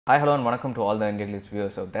Hi, hello and welcome to all the IndiaGlitz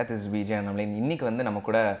viewers. So that is BJ and நம்மளே இன்னைக்கு வந்து நம்ம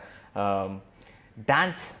கூட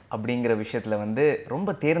டான்ஸ் அப்படிங்கிற விஷயத்துல வந்து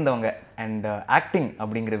ரொம்ப தேர்ந்தவங்க அண்ட் ஆக்டிங்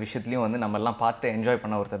அப்படிங்கிற விஷயத்துலயும் வந்து நம்ம எல்லாம் பார்த்து என்ஜாய்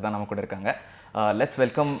பண்ண ஒருத்தர் தான் நம்ம கூட இருக்காங்க. லெட்ஸ்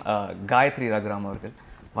வெல்கம் காயத்ரி ரகுராம் அவர்கள்.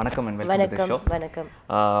 வணக்கம் and welcome to the show. வணக்கம்.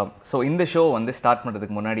 ஸோ இந்த ஷோ வந்து ஸ்டார்ட்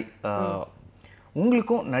பண்ணுறதுக்கு முன்னாடி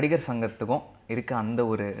உங்களுக்கும் நடிகர் சங்கத்துக்கும் இருக்க அந்த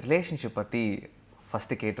ஒரு ரிலேஷன்ஷிப் பற்றி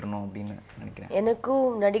ஃபஸ்ட்டு கேட்டுருணும் அப்படின்னு நினைக்கிறேன். எனக்கும்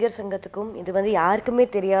நடிகர் சங்கத்துக்கும் இது வந்து யாருக்குமே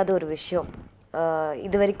தெரியாத ஒரு விஷயம்.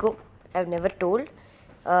 இது வரைக்கும் ஐ ஹவ் நெவர் டோல்ட்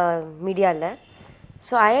மீடியாவில்.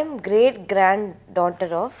 So I am great grand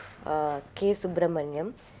daughter of K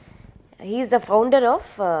Subramaniam. He is the founder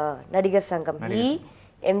of நடிகர் சங்கம். ஹீ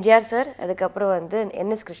எம்ஜிஆர் சார், அதுக்கப்புறம் வந்து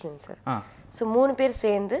என்எஸ் கிருஷ்ணன் சார். ஸோ 3 பேர்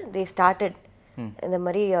சேர்ந்து தே ஸ்டார்டட் இந்த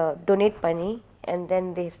மாதிரி டொனேட் பண்ணி and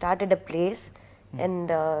then they started a place. And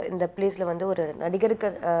இந்த பிளேஸில் வந்து ஒரு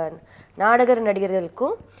நாடக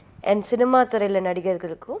நடிகர்களுக்கும் அண்ட் சினிமா துறையில்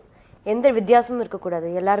நடிகர்களுக்கும் எந்த வித்தியாசமும் இருக்கக்கூடாது,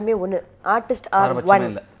 எல்லாருமே ஒன்று, ஆர்டிஸ்ட் ஆர் ஒன்,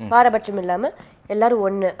 பாரபட்சம் இல்லாமல் எல்லாரும்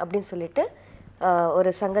ஒன்று அப்படின்னு சொல்லிட்டு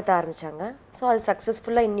ஒரு சங்கத்தை ஆரம்பித்தாங்க. ஸோ அது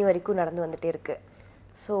சக்ஸஸ்ஃபுல்லாக இன்னி வரைக்கும் நடந்து வந்துகிட்டே இருக்குது.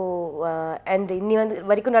 ஸோ அண்ட் இன்னி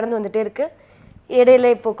வரைக்கும் நடந்து வந்துகிட்டே இருக்குது. இடையில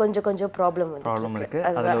இப்போ கொஞ்சம் ப்ராப்ளம் இருக்கு,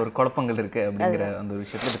 அதில் ஒரு குழப்பங்கள் இருக்குது அப்படிங்கிற அந்த ஒரு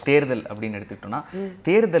விஷயத்தில். இப்போ தேர்தல் அப்படின்னு எடுத்துக்கிட்டோம்னா,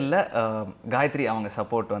 தேர்தலில் காயத்ரி அவங்க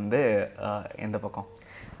சப்போர்ட் வந்து எந்த பக்கம்?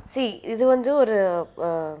 இது வந்து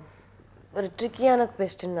ஒரு ட்ரிக்கியான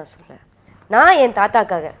கொஸ்டின் நான் சொல்கிறேன். நான் என்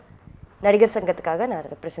தாத்தாக்காக நடிகர் சங்கத்துக்காக நான்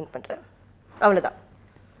ரெப்ரசென்ட் பண்ணுறேன், அவ்வளோதான்.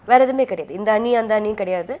 வேறு எதுவுமே கிடையாது. இந்த அணி அந்த அணியும்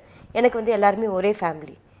கிடையாது. எனக்கு வந்து எல்லாருமே ஒரே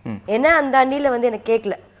ஃபேமிலி. ஏன்னா அந்த அணியில் வந்து எனக்கு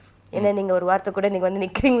கேட்கல, என்ன நீங்கள் ஒரு வார்த்தை கூட நீங்கள் வந்து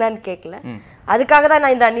நிற்கிறீங்களான்னு கேட்கல. அதுக்காக தான்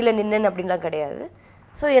நான் இந்த அணியில் நின்னேன் அப்படின்லாம் கிடையாது.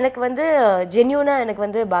 ஸோ எனக்கு வந்து ஜென்யூனாக எனக்கு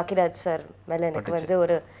வந்து பாக்கியராஜ் சார் மேலே எனக்கு வந்து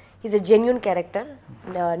ஒரு இஸ் எ ஜென்யூன் கேரக்டர்.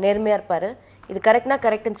 நேர்மையாக இருப்பார். இது கரெக்ட்னா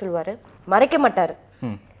கரெக்டுன்னு சொல்லுவார், மறைக்க மாட்டார்.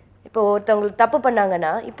 இப்போ ஒருத்தவங்களுக்கு தப்பு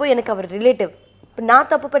பண்ணாங்கன்னா, இப்போ எனக்கு அவர் ரிலேட்டிவ், இப்போ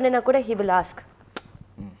நான் தப்பு பண்ணேன்னா கூட ஹி வில் ஆஸ்க்,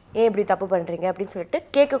 ஏன் இப்படி தப்பு பண்ணுறீங்க அப்படின்னு சொல்லிட்டு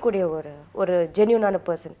கேட்கக்கூடிய ஒரு ஜென்யூனான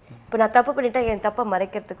பர்சன். இப்போ நான் தப்பு பண்ணிட்டா என் தப்பை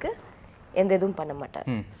மறைக்கிறதுக்கு எந்த இதுவும் பண்ண மாட்டார்.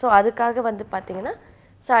 ஸோ அதுக்காக வந்து பார்த்தீங்கன்னா,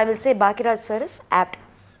 so I will say Bhagyaraj sir is opt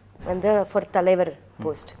வந்து ஃபார் தலைவர்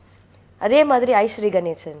போஸ்ட். அதே மாதிரி ஐஸ்வரி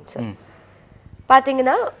கணேசன் சார்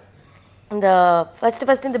பார்த்தீங்கன்னா, இந்த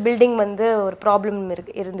ஃபஸ்ட்டு இந்த பில்டிங் வந்து ஒரு ப்ராப்ளம்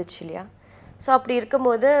இருந்துச்சு இல்லையா. ஸோ அப்படி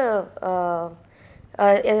இருக்கும்போது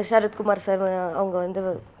சரத்குமார் சார் அவங்க வந்து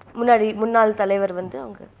முன்னாள் தலைவர் வந்து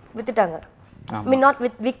அவங்க வித்துட்டாங்க. மீன் நாட்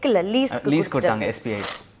விற்கல, லீஸ் கொடுத்தாங்க. எஸ்பிஐ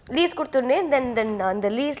லீஸ் கொடுத்தோடனே தென் அந்த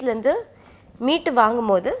லீஸ்லேருந்து மீட்டு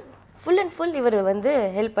வாங்கும்போது ஃபுல் அண்ட் ஃபுல் இவர் வந்து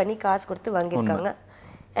ஹெல்ப் பண்ணி காசு கொடுத்து வாங்கியிருக்காங்க.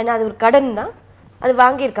 அண்ட் அது ஒரு கடன் தான், அது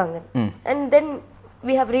வாங்கியிருக்காங்க. And then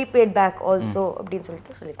we have rebate back also அப்படின்னு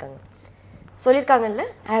சொல்லிட்டு சொல்லியிருக்காங்கல்ல.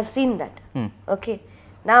 I have seen that. Okay,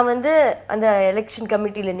 நான் வந்து அந்த எலெக்ஷன்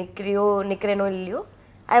கமிட்டியில் நிற்கிறேனோ இல்லையோ,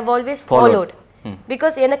 I have always followed.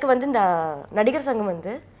 Because எனக்கு வந்து இந்த நடிகர் சங்கம்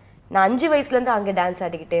வந்து நான் 5 வயசுலேருந்து அங்கே டான்ஸ்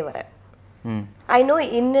ஆடிக்கிட்டே வரேன். I know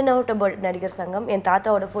in and out about நடிகர் சங்கம். என்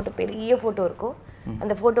தாத்தாவோட ஃபோட்டோ, பெரிய ஃபோட்டோ இருக்கும்.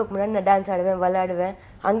 அந்த ஃபோட்டோக்கு முன்னாடி நான் டான்ஸ் ஆடுவேன், விளையாடுவேன்.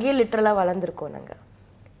 அங்கேயே லிட்டரலாக வளர்ந்துருக்கோம் நாங்கள்.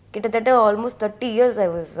 கிட்டத்தட்ட almost 30 years I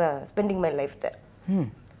was spending my life there.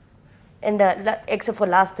 And except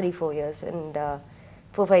for last 3-4 years and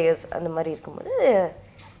 4-5 years அந்த மாதிரி இருக்கும்போது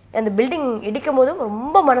அந்த பில்டிங் இடிக்கும் போதும்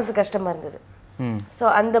ரொம்ப மனசு கஷ்டமாக இருந்தது. ஸோ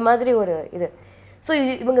அந்த மாதிரி ஒரு இது. ஸோ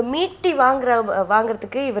இவங்க மீட்டி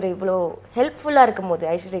வாங்குறதுக்கு இவர் இவ்வளோ ஹெல்ப்ஃபுல்லாக இருக்கும்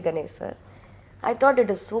போது Ishari Ganesh sir, I thought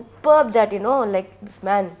it is superb that, you know, like this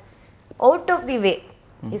man out of the way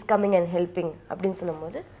is coming and helping அப்படின்னு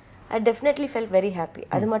சொல்லும்போது I definitely felt very happy.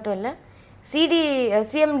 அது மட்டும் இல்லை,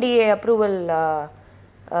 CMDA approval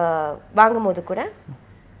வாங்கும்போது கூட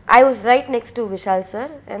I was right next to Vishal sir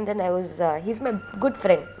and then I was he's my good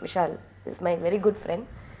friend. Vishal is my very good friend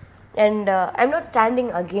and I'm not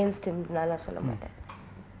standing against him நான் சொல்ல மாட்டேன்.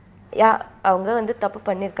 அவங்க வந்து தப்பு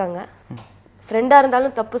பண்ணியிருக்காங்க. ஃப்ரெண்டாக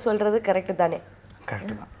இருந்தாலும் தப்பு சொல்கிறது கரெக்டு தானே,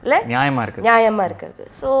 இல்லை? நியாயமாக இருக்கிறது.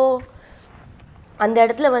 ஸோ அந்த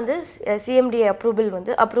இடத்துல வந்து சிஎம்டிஏ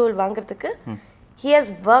அப்ரூவல் வாங்குறதுக்கு he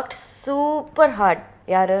has worked super heart.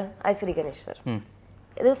 யார்? ஐஸ்வரி கணேஷ் சார்.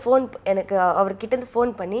 இது எனக்கு அவர்கிட்டேருந்து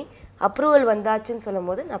ஃபோன் பண்ணி அப்ரூவல் வந்தாச்சுன்னு சொல்லும்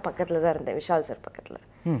போது நான் பக்கத்தில் தான் இருந்தேன், விஷால் சார் பக்கத்தில்.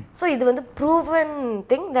 ஸோ இது வந்து proven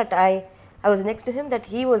thing that I was next to him,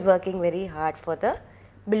 that he was working very hard for the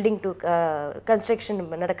building to construction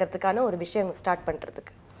நடக்கிறதுக்கான ஒரு விஷயம் ஸ்டார்ட்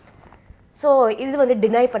பண்ணுறதுக்கு. ஸோ இது வந்து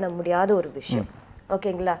டினை பண்ண முடியாத ஒரு விஷயம்.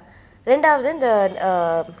 ஓகேங்களா? ரெண்டாவது, இந்த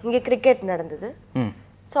இங்கே கிரிக்கெட் நடந்தது.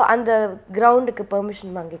 ஸோ அந்த கிரவுண்டுக்கு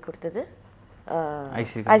பெர்மிஷன் வாங்கி கொடுத்தது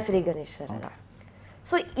ஐஸ்வரி கணேஷ் சார் தான்.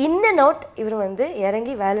 ஸோ இன் அண்ட் அவுட் இவர் வந்து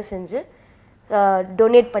இறங்கி வேலை செஞ்சு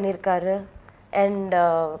டொனேட் பண்ணியிருக்காரு. அண்ட்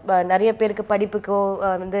நிறைய பேருக்கு படிப்புக்கோ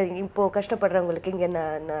வந்து இப்போது கஷ்டப்படுறவங்களுக்கு இங்கே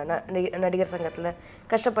நடிகர் சங்கத்தில்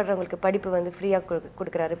கஷ்டப்படுறவங்களுக்கு படிப்பு வந்து ஃப்ரீயாக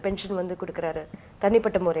கொடுக்குறாரு, பென்ஷன் வந்து கொடுக்குறாரு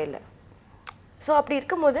தனிப்பட்ட முறையில். ஸோ அப்படி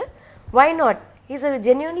இருக்கும்போது why not, he's a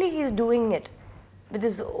genuinely he's doing it with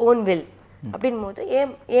his own will. அப்படின் போது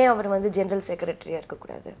ஏன் அவர் வந்து ஜென்ரல் செக்ரட்டரியாக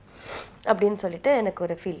இருக்கக்கூடாது அப்படின்னு சொல்லிட்டு எனக்கு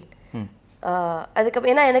ஒரு ஃபீல்.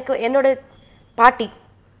 அதுக்கப்புறம் ஏன்னா எனக்கு என்னோட பாட்டி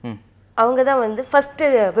அவங்க தான் வந்து ஃபஸ்ட்டு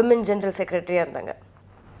விமன் ஜென்ரல் செக்ரட்டரியாக இருந்தாங்க.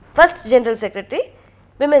 ஃபர்ஸ்ட் ஜென்ரல் செக்ரட்டரி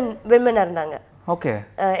விமனாக இருந்தாங்க. ஓகே.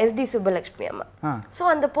 SD சுப்பலக்ஷ்மி அம்மா. ஸோ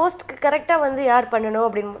அந்த போஸ்ட்டுக்கு கரெக்டாக வந்து யார் பண்ணணும்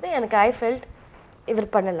அப்படின் போது எனக்கு ஐ ஃபெல்ட் இவர்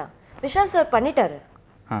பண்ணலாம். விஷால் சார் பண்ணிட்டாரு.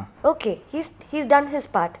 Okay, he's ton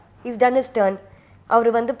his part, he's ton his turn. அவர்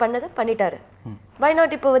வந்து பண்ணதை பண்ணிட்டாரு. வை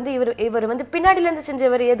நாட் இப்போ வந்து இவர் வந்து பின்னாடியிலேருந்து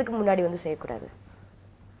செஞ்சவர் எதுக்கு முன்னாடி வந்து செய்யக்கூடாது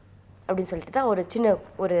அப்படின்னு சொல்லிட்டு தான் ஒரு சின்ன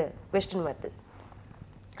ஒரு கொஸ்டின் வருது.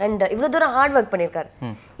 அண்ட் இவ்வளோ தூரம் ஹார்ட் ஒர்க் பண்ணியிருக்காரு.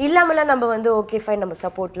 இல்லாமலாம் நம்ம வந்து ஓகே ஃபைன் நம்ம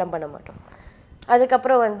சப்போர்ட்லாம் பண்ண மாட்டோம்.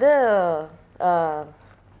 அதுக்கப்புறம் வந்து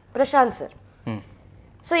பிரசாந்த் சார்.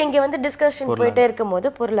 ஸோ இங்கே வந்து டிஸ்கஷன் போயிட்டே இருக்கும்போது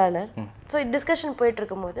பொருளாளர். ஸோ டிஸ்கஷன் போயிட்டு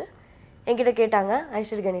இருக்கும்போது என்கிட்ட கேட்டாங்க,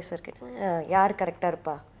 ஐஸ்வரி கணேஷ் சார் கேட்டாங்க, யார் கரெக்டாக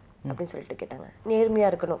இருப்பா அப்படின்னு சொல்லிட்டு கேட்டாங்க.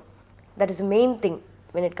 நேர்மையாக இருக்கணும், that is main thing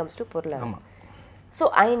when it comes to பொருளாளர். So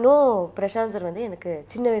I know Prashanth sir வந்து எனக்கு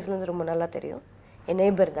சின்ன வயசுலேருந்து ரொம்ப நல்லா தெரியும். என்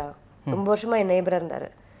நெய்பர் தான், ரொம்ப வருஷமாக என் நெய்பராக இருந்தார்.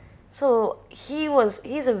 So he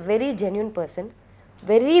is a very genuine person,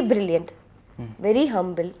 very brilliant, very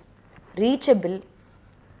humble, reachable.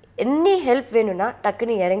 any help வேணும்னா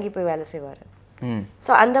டக்குன்னு இறங்கி போய் வேலை செய்வார்.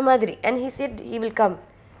 ஸோ அந்த மாதிரி and he said he will come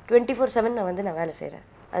 24/7 நான் வேலை செய்கிறேன்,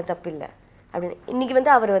 அது தப்பு இல்லை அப்படின்னு. இன்றைக்கி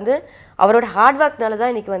வந்து அவர் வந்து அவரோட ஹார்ட் ஒர்க்னால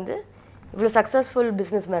தான் இன்றைக்கி வந்து இவ்வளோ சக்ஸஸ்ஃபுல்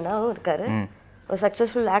பிஸ்னஸ் மேனாகவும் இருக்கார், ஒரு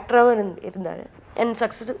சக்ஸஸ்ஃபுல் ஆக்டராகவும் இருந்தார், அண்ட்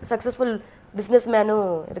சக்ஸஸ்ஃபுல் பிஸ்னஸ்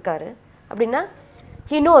மேனும் இருக்கார். அப்படின்னா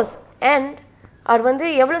ஹீ நோஸ். அண்ட் அவர் வந்து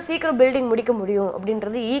எவ்வளோ சீக்கிரம் பில்டிங் முடிக்க முடியும்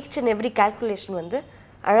அப்படின்றது ஈச் அண்ட் எவ்ரி கால்குலேஷன் வந்து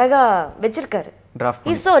அழகாக வச்சுருக்காரு.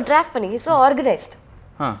 டிராஃப்ட் பண்ணி ஸோ ஆர்கனைஸ்ட்.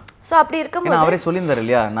 ஸோ அப்படி இருக்கும்போது அவரே சொல்லியிருந்தாரு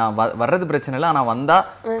இல்லையா, நான் வர்றது பிரச்சனை இல்லை, ஆனால் வந்தால்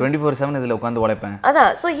 24/7 இதில் உட்காந்து உழைப்பேன்.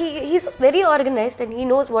 அதான். So he's very organised and he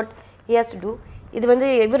knows what he has to two. இது வந்து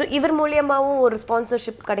இவர் மூலியமாகவும் ஒரு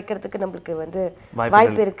ஸ்பான்சர்ஷிப் கிடைக்கிறதுக்கு நம்மளுக்கு வந்து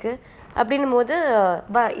வாய்ப்பு இருக்குது. அப்படின்னும் போது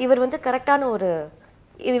இவர் வந்து கரெக்டான ஒரு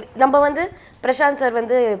நம்ம வந்து பிரசாந்த் சார்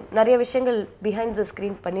வந்து நிறைய விஷயங்கள் பிஹைண்ட் த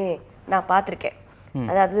ஸ்க்ரீன் பண்ணி நான் பார்த்துருக்கேன்.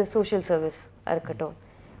 அதாவது சோஷியல் சர்வீஸ் இருக்கட்டும்,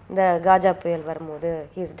 இந்த காஜா புயல் வரும்போது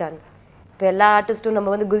ஹீஸ் டன். இப்போ எல்லா ஆர்டிஸ்ட்டும்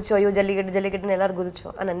நம்ம வந்து குதிச்சோம், ஐயோ ஜல்லிக்கட்டுன்னு எல்லோரும்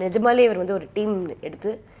குதிச்சோம். ஆனால் நிஜமாலே இவர் வந்து ஒரு டீம்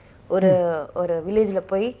எடுத்து ஒரு வில்லேஜில்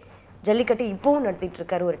போய் ஜல்லிக்கட்டு இப்போவும் நடத்திட்டு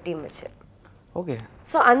இருக்காரு ஒரு டீம் வச்சு. ஓகே.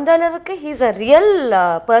 ஸோ அந்த அளவுக்கு ஹீஸ் அ ரியல்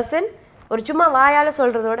பர்சன். ஒரு சும்மா வாயால்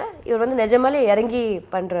சொல்கிறதோட இவர் வந்து நிஜமாலே இறங்கி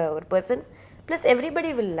பண்ணுற ஒரு person. Plus everybody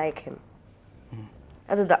will like him.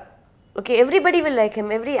 அதுதான். Okay, everybody will like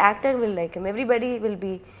him, every actor will like him, everybody will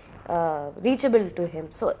be reachable to him.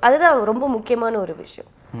 So அதுதான் ரொம்ப முக்கியமான ஒரு விஷயம்.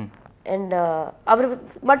 அண்ட்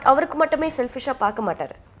அவருக்கு மட்டுமே செல்ஃபிஷாக பார்க்க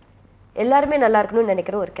மாட்டார், எல்லாருமே நல்லா இருக்கணும்னு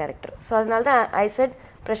நினைக்கிற ஒரு கேரக்டர். ஸோ அதனால தான் ஐ செட்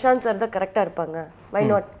பிரசாந்த் சார் தான் கரெக்டாக இருப்பாங்க, why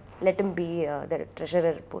not let him be the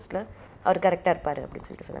treasurer போஸ்ட்டில் அவர் கரெக்டாக இருப்பார் அப்படின்னு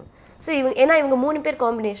சொல்லிட்டு சொன்னாங்க. ஸோ ஏன்னா இவங்க 3 பேர்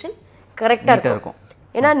காம்பினேஷன் கரெக்டாக இருக்கும்.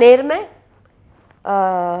 ஏன்னா நேர்மை,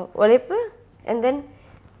 உழைப்பு, அண்ட் தென்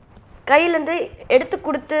கையிலேருந்து எடுத்து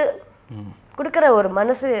கொடுக்குற ஒரு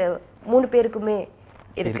மனசு 3 பேருக்குமே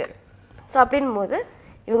இருக்கு. ஸோ அப்படின் போது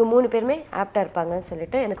இவங்க 3 பேருமே ஆப்டாக இருப்பாங்கன்னு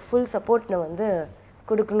சொல்லிட்டு எனக்கு ஃபுல் சப்போர்ட் நான் வந்து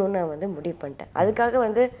கொடுக்கணும்னு நான் வந்து முடிவு பண்ணிட்டேன். அதுக்காக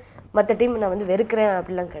வந்து மற்ற டீம் நான் வந்து வெறுக்கிறேன்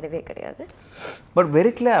அப்படிலாம் கிடையாது. பட்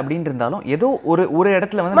வெறுக்கல அப்படின்னு இருந்தாலும் ஏதோ ஒரு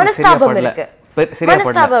இடத்துல வந்து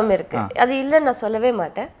மனஸ்தாபம் இருக்கு. அது இல்லைன்னு நான் சொல்லவே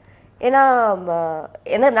மாட்டேன். ஏன்னா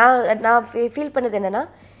நான் ஃபீல் பண்ணது என்னன்னா,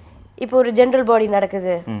 இப்போ ஒரு ஜென்ரல் பாடி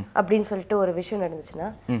நடக்குது அப்படின்னு சொல்லிட்டு ஒரு விஷயம் நடந்துச்சுன்னா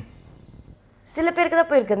சில பேருக்கு தான்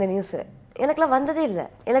போயிருக்கு அந்த நியூஸு, எனக்குலாம் வந்ததே இல்லை.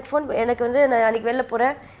 எனக்கு வந்து நான் அன்றைக்கி வெளில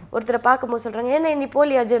போகிறேன், ஒருத்தரை பார்க்கும்போது சொல்கிறாங்க, ஏன்னா நீ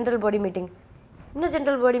போலியா ஜென்ரல் பாடி மீட்டிங்? இன்னும்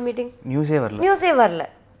ஜென்ரல் பாடி மீட்டிங் நியூஸே வரல.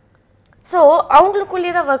 ஸோ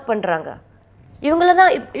அவங்களுக்குள்ளேயே தான் ஒர்க் பண்ணுறாங்க. இவங்கள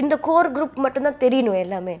தான் இந்த கோர் குரூப் மட்டும்தான் தெரியணும்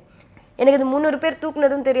எல்லாமே. எனக்கு இது 300 பேர்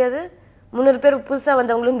தூக்குனதும் தெரியாது, 300 பேர் புதுசாக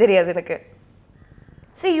வந்தவங்களும் தெரியாது எனக்கு.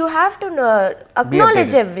 So you have to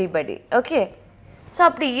acknowledge everybody. Okay. So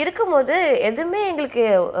அப்படி இருக்கும்போது எதுவுமே எங்களுக்கு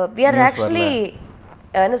வி ஆர் ஆக்சுவலி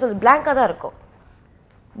என்ன சொல்றது, பிளாங்காக தான் இருக்கும்,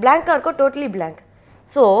 டோட்டலி பிளாங்க்.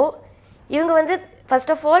 ஸோ இவங்க வந்து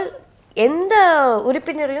ஃபர்ஸ்ட் ஆஃப் ஆல் எந்த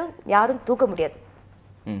உறுப்பினரையும் யாரும் தூக்க முடியாது.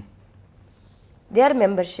 தேர்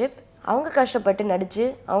மெம்பர்ஷிப் அவங்க கஷ்டப்பட்டு நடித்து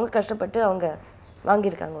அவங்க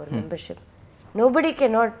வாங்கியிருக்காங்க ஒரு membership. Nobody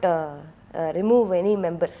can not remove any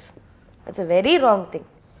members. It's a very wrong thing.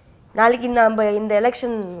 நாளைக்கு நம்ம இந்த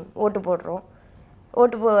எலெக்ஷன் ஓட்டு போடுறோம்,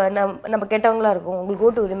 ஓட்டு நம்ம கெட்டவங்களா இருக்கும், உங்களுக்கு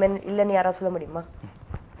ஓட்டு உரிமை இல்லைன்னு யாராவது சொல்ல முடியுமா?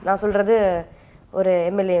 நான் சொல்கிறது ஒரு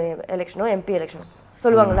எம்எல்ஏ எலெக்ஷனோ எம்பி எலெக்ஷனோ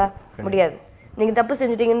சொல்லுவாங்களா? முடியாது. நீங்கள் தப்பு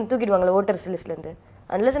செஞ்சிட்டீங்கன்னு தூக்கிடுவாங்களா voters லிஸ்ட்லேருந்து?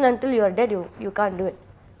 unless and until you are dead you can't do it.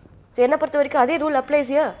 So என்னை பொறுத்த வரைக்கும் அதே rule applies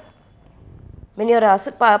here. when you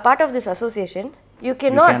are part of this association you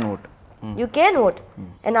cannot you can vote.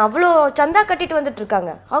 and அவ்வளோ சந்தா கட்டிட்டு வந்துட்டு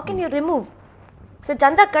இருக்காங்க. how can you remove? So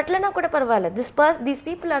சந்தா கட்டலைன்னா கூட பரவாயில்ல, these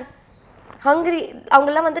people are hungry,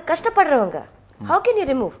 அவங்கெல்லாம் வந்து கஷ்டப்படுறவங்க. how can you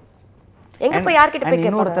remove? எங்க போய் யார்கிட்ட போய்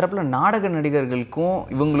கேட்பாங்க? இன்னொரு தரப்புல நாடக நடிகர்களுக்கும்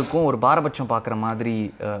இவங்களுக்கும் ஒரு பாரபட்சம் பார்க்குற மாதிரி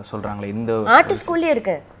சொல்றாங்களே. இந்த ஆர்டிஸ்ட் ஸ்கூல்லே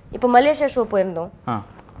இருக்கு. இப்போ மலேசியா ஷோ போயிருந்தோம்,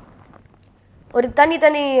 ஒரு தனி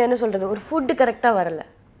என்ன சொல்றது, ஒரு ஃபுட்டு கரெக்டாக வரல,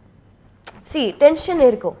 டென்ஷன்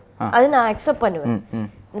இருக்கும், அது நான் அக்செப்ட் பண்ணுவேன்.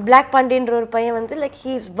 பிளாக் பாண்டின்ற ஒரு பையன் வந்து like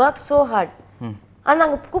he is work so heart, ஆனால்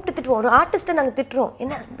நாங்கள் கூப்பிட்டு திட்டுவோம், ஒரு ஆர்டிஸ்ட்டை நாங்கள் திட்டுறோம்,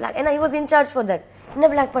 என்ன பிளாக், ஏன்னா he was incharge for that, என்ன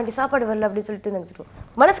பிளாக் பாண்டி சாப்பாடு வரல அப்படின்னு சொல்லிட்டு நாங்கள் திட்டுவோம்.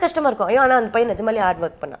 மனசு கஷ்டமாக இருக்கும், ஐயோ ஆனால் அந்த பையன் நிஜமாலே ஹார்ட்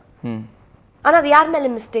ஒர்க் பண்ணான். ஆனால் அது யார் மேலே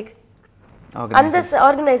மிஸ்டேக்? அந்த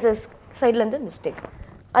ஆர்கனைசர்ஸ் சைட்லேருந்து மிஸ்டேக்.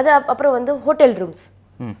 அது அப்புறம் வந்து hotel rooms,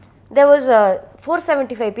 there was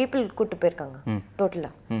 475 people கூட்டு போயிருக்காங்க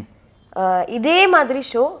டோட்டலாக. இதே மாதிரி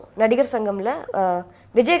ஷோ நடிகர் சங்கம்ல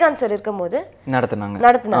விஜயகாந்த் சார் இருக்கும் போது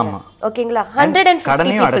நடத்தினாங்க. ஓகேங்களா? 150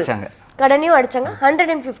 கடனையும் அடிச்சாங்க.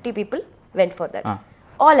 150 people went for that,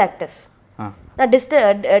 all actors. நான்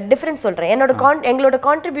டிஃபரன்ஸ் சொல்றேன். எங்களோட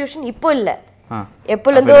கான்ட்ரிபியூஷன் இப்போ இல்லை,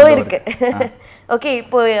 எப்போலேருந்தோ இருக்கு. ஓகே,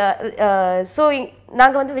 இப்போ ஸோ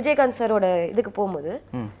நாங்கள் வந்து விஜயகாந்த் சாரோட இதுக்கு போகும்போது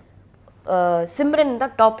சிம்ரன்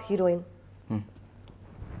தான் டாப் ஹீரோயின்,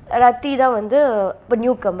 ரத்தி தான் வந்து இப்போ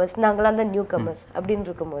நியூ கமர்ஸ், நாங்களாம் தான் நியூ கமர்ஸ் அப்படின்னு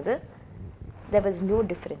இருக்கும்போது there was no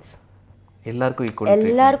difference.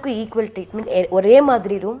 எல்லாருக்கும் ஈக்குவல் ட்ரீட்மெண்ட், ஒரே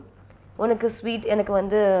மாதிரி ரூம். உனக்கு ஸ்வீட், எனக்கு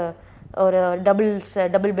வந்து ஒரு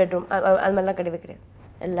டபுள் பெட்ரூம், அது மாதிரிலாம் கிடையாது.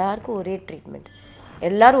 எல்லாருக்கும் ஒரே ட்ரீட்மெண்ட்,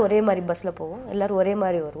 எல்லாரும் ஒரே மாதிரி பஸ்ஸில் போவோம், எல்லாரும் ஒரே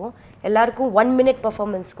மாதிரி வருவோம். எல்லாருக்கும் 1 minute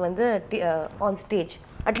பர்ஃபார்மன்ஸ்க்கு வந்து ஆன் ஸ்டேஜ்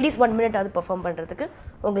அட்லீஸ்ட் 1 minute அது பர்ஃபார்ம் பண்ணுறதுக்கு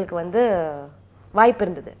உங்களுக்கு வந்து வாய்ப்பு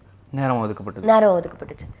இருந்தது, நேரம்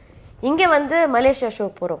ஒதுக்கப்பட்டுச்சு. இங்கே வந்து மலேசியா ஷோ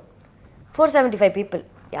போகிறோம், 475 people,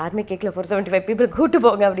 யாருமே கேட்கல 475 people கூட்டு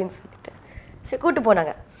போங்க அப்படின்னு சொல்லிட்டு. சரி கூட்டு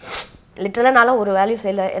போனாங்க. லிட்டரலாக நானும் ஒரு வேல்யூ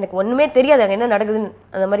செய்யலை, எனக்கு ஒன்றுமே தெரியாது அங்கே என்ன நடக்குதுன்னு.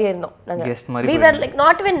 அந்த மாதிரி இருந்தோம் நாங்கள். we were like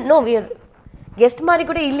not even no we are guest மாதிரி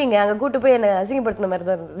கூட இல்லைங்க. அங்கே கூட்டு போய் என்னை அசிங்கப்படுத்தின மாதிரி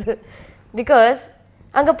தான் இருந்தது. பிகாஸ்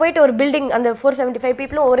அங்கே போயிட்டு ஒரு பில்டிங், அந்த 475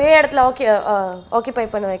 பீப்புளும் ஒரே இடத்துல ஆக்கியபை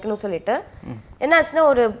பண்ண வைக்கணும்னு சொல்லிட்டு என்ன ஆச்சுன்னா,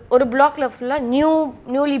 ஒரு பிளாக்ல ஃபுல்லாக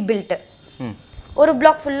நியூலி பில்ட்டு, ஒரு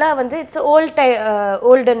பிளாக் ஃபுல்லாக வந்து இட்ஸ்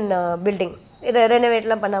ஓல்டன் பில்டிங், இதை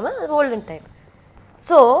ரெனோவேட்லாம் பண்ணாமல் அது ஓல்டன் டைப்.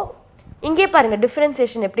 ஸோ இங்கே பாருங்கள்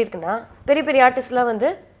டிஃப்ரென்சியேஷன் எப்படி இருக்குன்னா, பெரிய பெரிய ஆர்டிஸ்ட்லாம் வந்து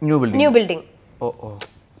நியூ பில்டிங்.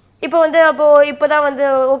 இப்போ வந்து இப்போ தான் வந்து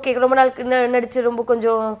ஓகே ரொம்ப நாள் நடித்து ரொம்ப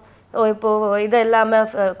கொஞ்சம் இப்போது இதை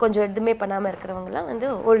இல்லாமல் கொஞ்சம் எதுவுமே பண்ணாமல் இருக்கிறவங்கலாம் வந்து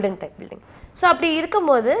ஓல்டன் டைப் பில்டிங். ஸோ அப்படி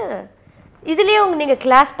இருக்கும்போது இதுலேயே நீங்கள்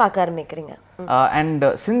கிளாஸ் பார்க்க ஆரம்பிக்கிறீங்க. And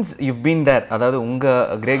since you've been there, அதாவது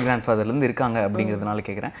உங்கள் கிரேட் கிராண்ட் ஃபாதர்லேருந்து இருக்காங்க அப்படிங்கிறதுனால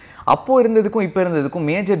கேட்குறேன், அப்போது இருந்ததுக்கும் இப்போ இருந்ததுக்கும்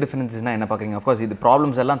மேஜர் டிஃப்ரென்சஸ்னால் என்ன பார்க்குறீங்க? அஃப்கோர்ஸ் இது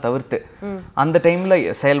ப்ராப்ளம்ஸ் எல்லாம் தவிர்த்து அந்த டைமில்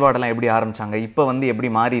செயல்பாடெல்லாம் எப்படி ஆரம்பித்தாங்க, இப்போ வந்து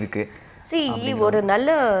எப்படி மாறி இருக்கு? ஒரு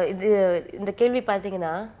நல்ல இந்த கேள்வி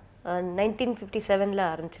பார்த்தீங்கன்னா 1957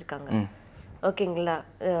 ஆரம்பிச்சிருக்காங்க. ஓகேங்களா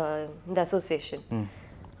இந்த அசோசியேஷன்.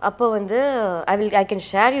 அப்போ வந்து I can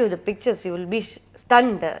share you the pictures, you will be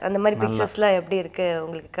stunt. அந்த மாதிரி பிக்சர்ஸ்லாம் எப்படி இருக்கு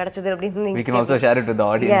உங்களுக்கு கிடைச்சது அப்படின்னு we can also share it to the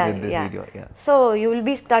audience in this video. So you will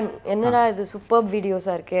be stunned. என்னடா இது சூப்பர்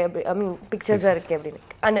வீடியோஸா இருக்கு, ஐ மீன் பிக்சர்ஸா இருக்கு அப்படின்னு.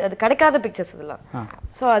 அண்ட் அது கிடைக்காத பிக்சர்ஸ் இதெல்லாம்.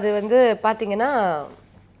 ஸோ அது வந்து பார்த்தீங்கன்னா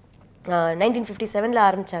 1957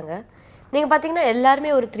 ஆரம்பிச்சாங்க. நீங்கள் பார்த்தீங்கன்னா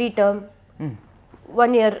எல்லாருமே ஒரு 3 term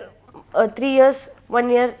 1 year 3 years 1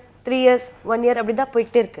 year 3 years 1 year அப்படி தான்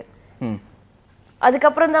போய்கிட்டே இருக்கு.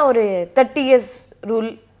 அதுக்கப்புறம் தான் ஒரு 30 years ரூல்,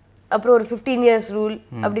 அப்புறம் ஒரு 15 years ரூல்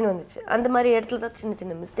அப்படின்னு வந்துச்சு. அந்த மாதிரி இடத்துல தான் சின்ன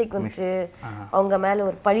சின்ன மிஸ்டேக் வந்துச்சு, அவங்க மேலே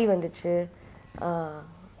ஒரு பழி வந்துச்சு.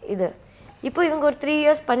 இது இப்போ இவங்க ஒரு 3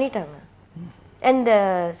 years பண்ணிட்டாங்க. அண்ட்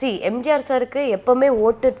எம்ஜிஆர் சாருக்கு எப்போவுமே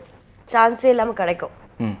ஓட்டு சான்ஸே இல்லாமல் கிடைக்கும்.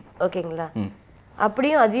 ஓகேங்களா?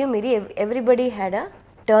 அப்படியும் அதையும் மீறி everybody had a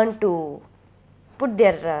turn to put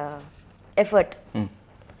there effort.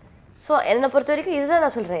 So என்னை பொறுத்த வரைக்கும் இதுதான்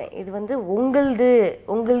நான் சொல்கிறேன், இது வந்து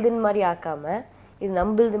உங்களுதுன்னு மாதிரி ஆக்காமல் இது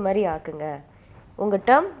நம்மளுது மாதிரி ஆக்குங்க. உங்கள்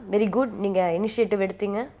டேர்ம் வெரி குட், நீங்கள் இனிஷியேட்டிவ்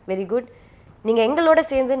எடுத்தீங்க, வெரி குட். நீங்கள் எங்களோட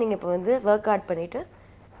சேர்ந்து நீங்கள் இப்போ வந்து ஒர்க் அவுட் பண்ணிவிட்டு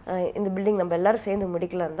இந்த பில்டிங் நம்ம எல்லோரும் சேர்ந்து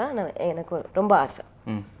முடிக்கலாம் தான் எனக்கு ரொம்ப ஆசை.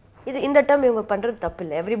 இந்த டேர்ம் இவங்க பண்ணுறது தப்பு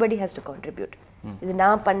இல்லை, எவ்ரிபடி ஹேஸ் டு கான்ட்ரிபியூட். இது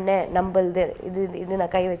நான் பண்ணேன், நம்மளுது, இது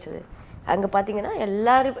நான் கை வச்சது. அங்கே பார்த்தீங்கன்னா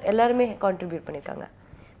எல்லாருமே கான்ட்ரிபியூட் பண்ணியிருக்காங்க.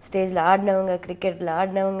 ஸ்டேஜில் ஆடினவங்க, கிரிக்கெட்டில்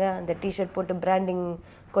ஆடினவங்க, அந்த டிஷர்ட் போட்டு பிராண்டிங்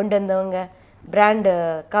கொண்டு வந்தவங்க,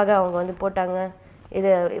 பிராண்டுக்காக அவங்க வந்து போட்டாங்க. இது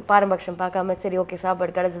பாரபட்சம் பார்க்காம சரி ஓகே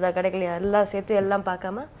சாப்பாடு கிடைச்சதா கிடைக்கலையா எல்லாம் சேர்த்து எல்லாம்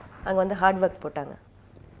பார்க்காம அங்கே வந்து ஹார்ட் ஒர்க் போட்டாங்க.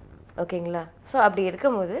 ஓகேங்களா? ஸோ அப்படி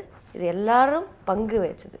இருக்கும்போது இது எல்லாரும் பங்கு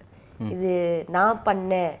வச்சது. இது நான்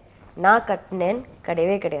பண்ணேன் நான் கட்டினேன்னு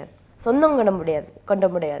கிடையவே கிடையாது. சொந்தம்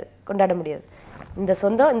கொண்டாட முடியாது. இந்த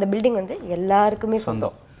சொந்தம் இந்த பில்டிங் வந்து எல்லாருக்குமே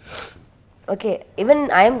சொந்தம். Okay, even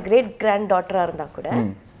I am great grand டாட்டராக இருந்தால் கூட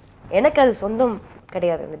எனக்கு அது சொந்தம்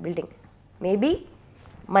கிடையாது. இந்த building maybe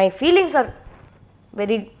my feelings R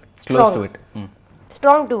very close to it.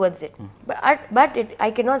 Strong towards it, but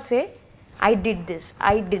I cannot say I did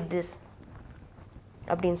this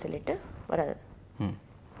அப்படினு சொல்லிட்டு வராது.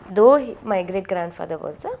 Though my great grandfather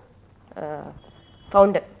was the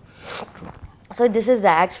founder, so this is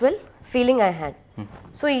the actual feeling I had.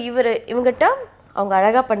 So இவங்ககிட்ட அவங்க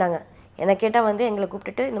அழகா பண்ணாங்க. என்ன கேட்டால் வந்து எங்களை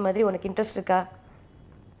கூப்பிட்டுட்டு இந்த மாதிரி உனக்கு இன்ட்ரெஸ்ட் இருக்கா,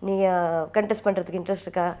 நீ கண்டெஸ்ட் பண்ணுறதுக்கு இன்ட்ரெஸ்ட்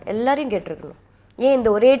இருக்கா, எல்லாரையும் கேட்டிருக்கணும். ஏன் இந்த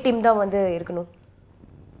ஒரே டீம் தான் வந்து இருக்கணும்,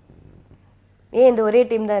 ஏன் இந்த ஒரே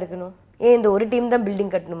டீம் தான் இருக்கணும், ஏன் இந்த ஒரு டீம் தான்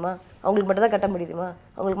பில்டிங் கட்டணுமா, அவங்களுக்கு மட்டும் தான் கட்ட முடியுமா,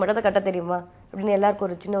 அவங்களுக்கு மட்டும் தான் கட்ட தெரியுமா அப்படின்னு எல்லாருக்கும்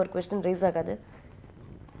ஒரு சின்ன ஒரு கொஸ்டின் ரைஸ் ஆகாது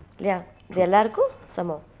இல்லையா? இது எல்லாருக்கும்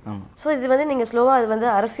சமம். ஸோ இது வந்து நீங்கள் ஸ்லோவாக அது வந்து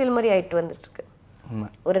அரசியல் மாதிரி ஆகிட்டு வந்துட்டுருக்கு,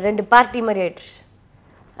 ஒரு 2 பார்ட்டி மாதிரி ஆயிடுச்சு.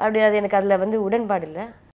 அப்படி அது எனக்கு அதில் வந்து உடன்பாடு இல்லை.